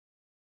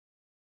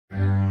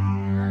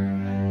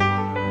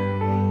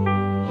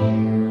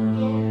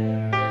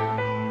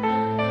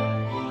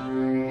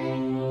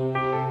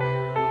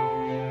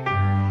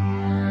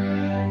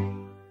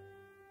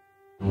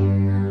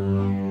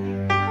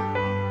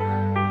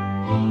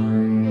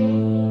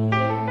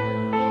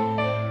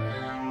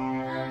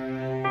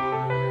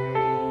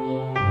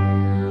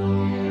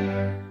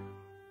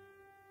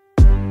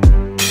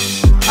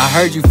I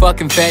heard you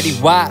fucking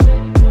Fetty Wap.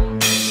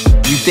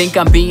 You think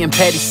I'm being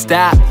petty?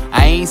 Stop.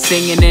 I ain't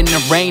singing in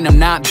the rain, I'm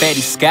not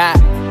Betty Scott.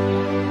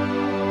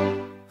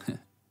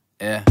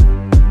 Yeah.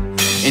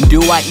 And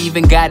do I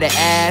even gotta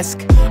ask?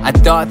 I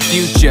thought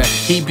Future,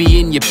 he'd be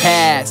in your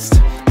past.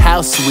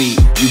 How sweet,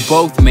 you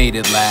both made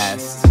it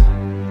last.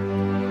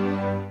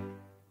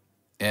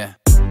 Yeah.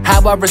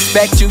 How I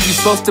respect you, you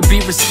supposed to be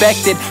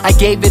respected. I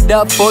gave it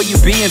up for you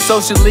being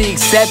socially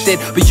accepted,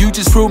 but you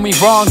just proved me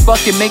wrong,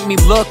 fucking make me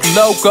look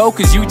loco.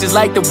 Cause you just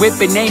like the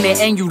whipping, ain't it?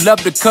 And you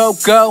love the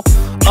cocoa.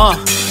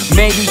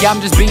 Maybe I'm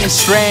just being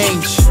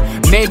strange.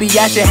 Maybe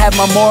I should have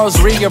my morals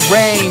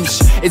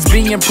rearranged. It's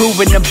being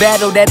proven, a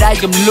battle that I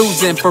am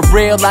losing. For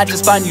real, I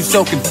just find you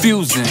so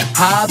confusing.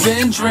 I've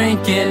been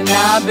drinking,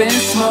 I've been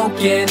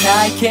smoking,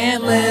 I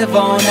can't live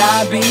on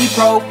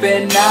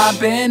ibuprofen. I've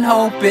been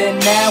hoping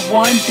that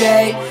one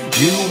day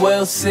you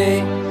will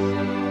see.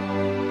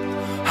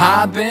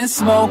 I've been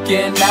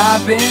smoking,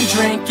 I've been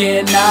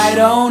drinking, I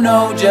don't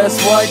know just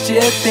what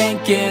you're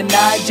thinking.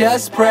 I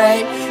just pray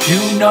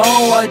you know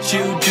what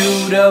you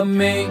do to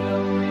me.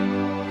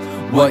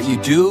 What you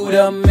do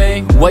to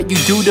me. What you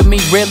do to me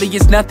really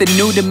is nothing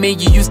new to me.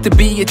 You used to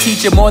be a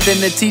teacher more than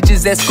the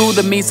teachers at school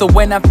to me. So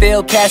when I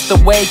feel cast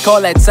away,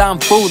 call that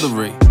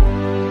tomfoolery.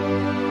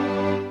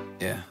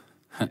 Yeah.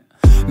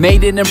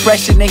 Made an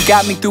impression and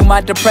got me through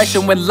my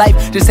depression, when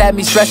life just had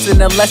me stressing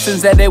the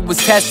lessons that it was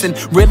testing.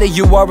 Really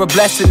you are a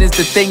blessing is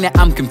the thing that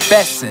I'm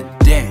confessing.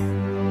 Damn.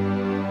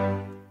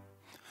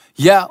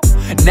 Yo,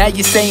 now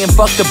you're saying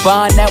fuck the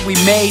bond that we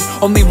made.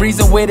 Only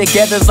reason we're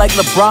together is like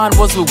LeBron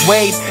was with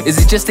Wade.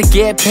 Is it just to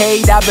get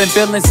paid? I've been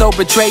feeling so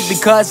betrayed,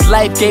 because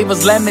life gave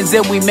us lemons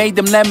and we made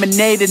them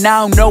lemonade. And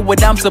I don't know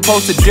what I'm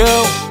supposed to do.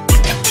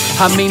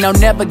 I mean, I'll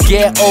never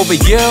get over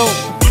you.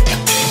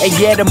 And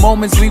yeah, the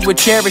moments we were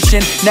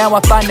cherishing, now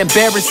I find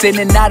embarrassing.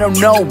 And I don't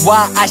know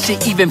why I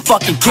should even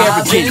fucking care again.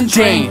 I've been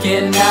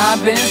drinking,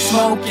 I've been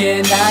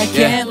smoking, I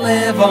can't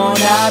live on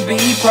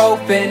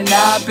ibuprofen.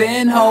 I've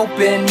been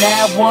hoping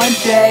that one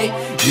day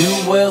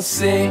you will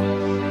see.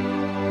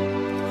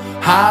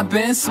 I've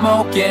been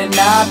smoking,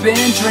 I've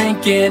been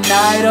drinking,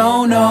 I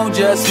don't know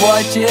just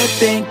what you're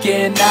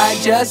thinking. I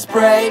just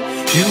pray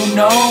you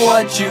know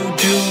what you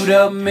do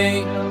to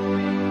me.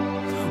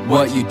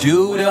 What you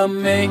do to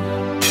me.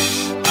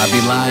 I'd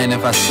be lying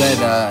if I said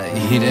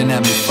he didn't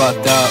have me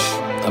fucked up.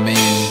 I mean,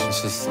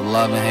 it's just a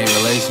love and hate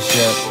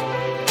relationship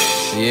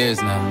for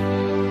years now.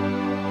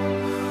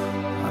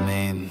 I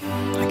mean,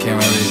 I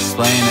can't really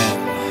explain it.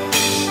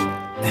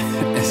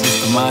 It's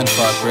just a mind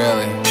fuck,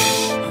 really.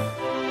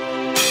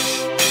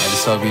 I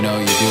just hope you know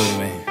what you do to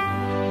me.